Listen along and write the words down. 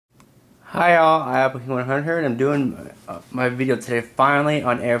Hi y'all, I am AirPlay100 and I'm doing my video today finally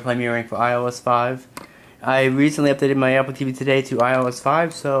on AirPlay Mirroring for iOS 5. I recently updated my Apple TV today to iOS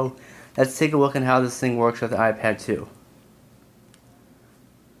 5, so let's take a look at how this thing works with the iPad 2.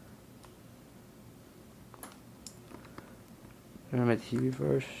 Turn on my TV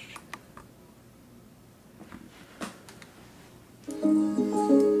first.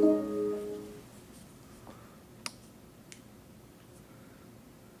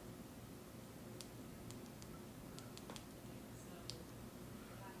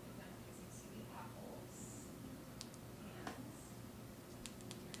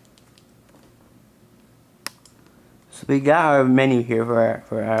 So we got our menu here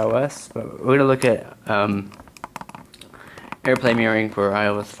for iOS, but we're gonna look at AirPlay Mirroring for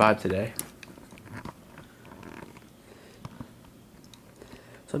iOS 5 today.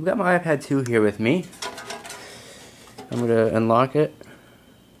 So I've got my iPad 2 here with me. I'm gonna unlock it,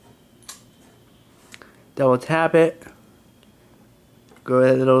 double tap it, go to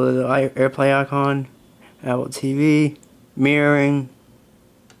that little AirPlay icon, Apple TV, mirroring.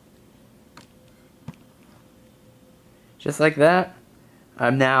 Just like that,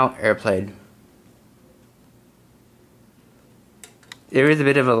 I'm now AirPlayed. There is a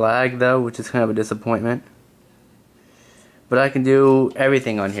bit of a lag though, which is kind of a disappointment. But I can do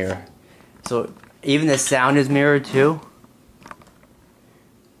everything on here. So even the sound is mirrored too.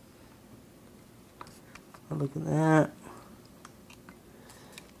 Oh, look at that.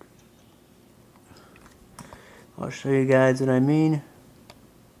 I'll show you guys what I mean.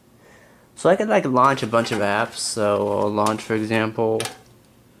 So I could launch a bunch of apps. So I'll launch, for example,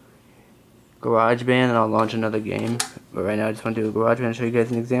 GarageBand, and I'll launch another game. But right now I just want to do GarageBand and show you guys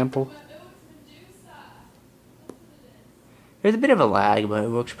an example. There's a bit of a lag, but it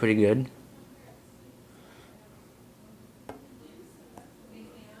works pretty good.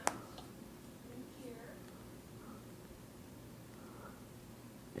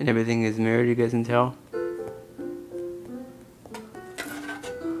 And everything is mirrored, you guys can tell.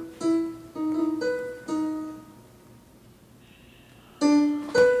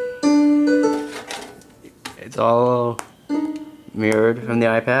 It's all mirrored from the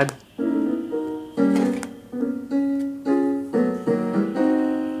iPad.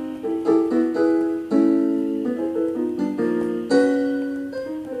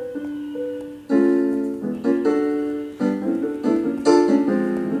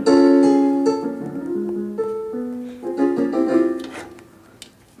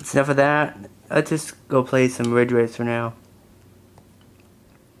 That's enough of that. Let's just go play some Ridge Racer now.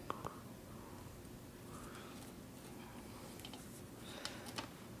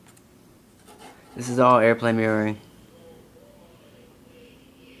 This is all AirPlay mirroring.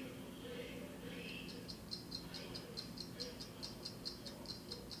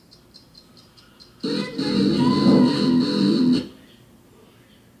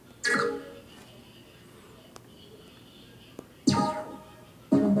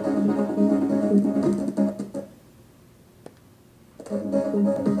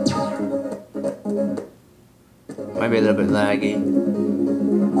 Might be a little bit laggy.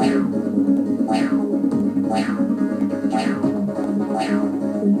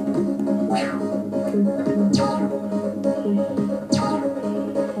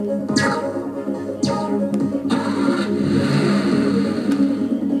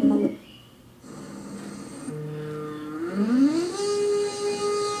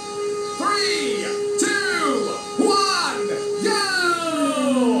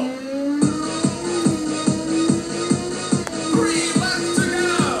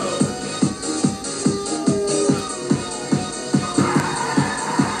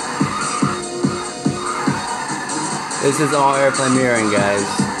 This is all AirPlay mirroring, guys.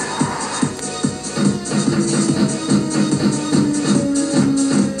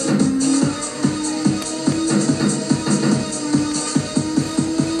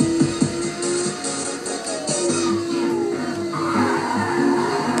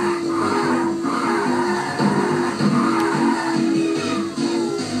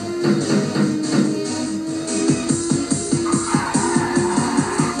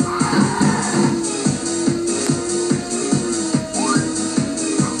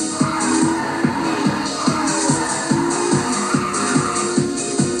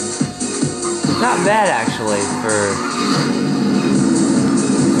 Not bad actually for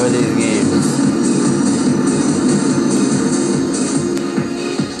these games.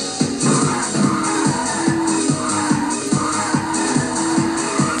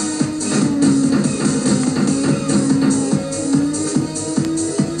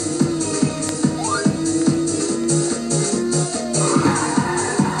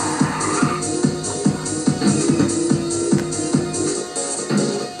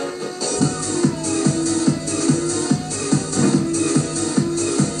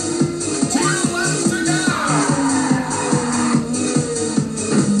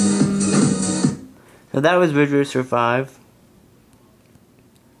 So that was Ridge Racer 5.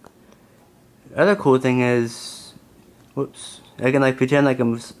 The other cool thing is, whoops, I can like pretend like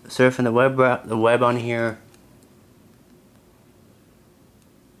I'm surfing the web on here.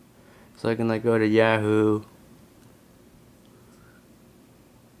 So I can like go to Yahoo.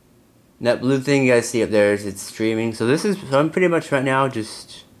 And that blue thing you guys see up there is it's streaming. So I'm pretty much right now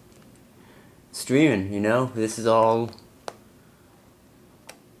just streaming, you know? This is all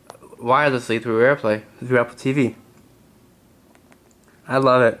wirelessly through AirPlay, through Apple TV. I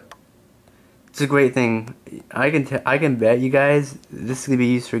love it. It's a great thing. I can bet you guys this is gonna be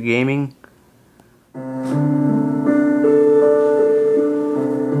used for gaming.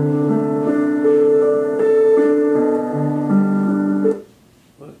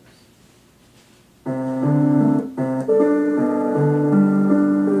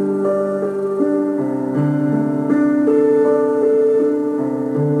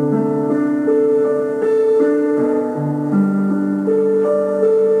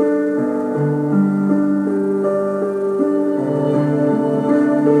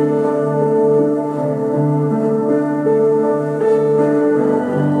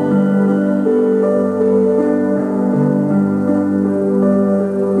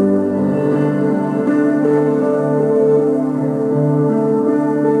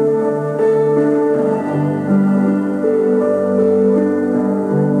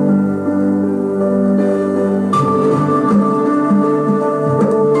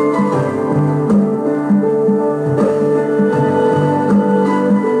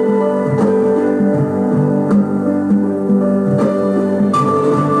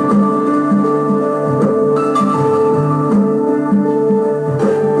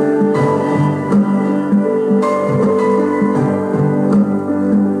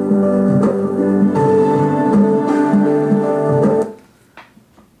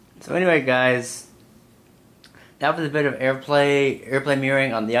 So anyway guys, that was a bit of AirPlay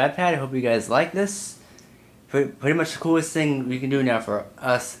mirroring on the iPad. I hope you guys like this. Pretty much the coolest thing we can do now for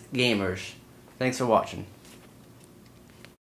us gamers. Thanks for watching.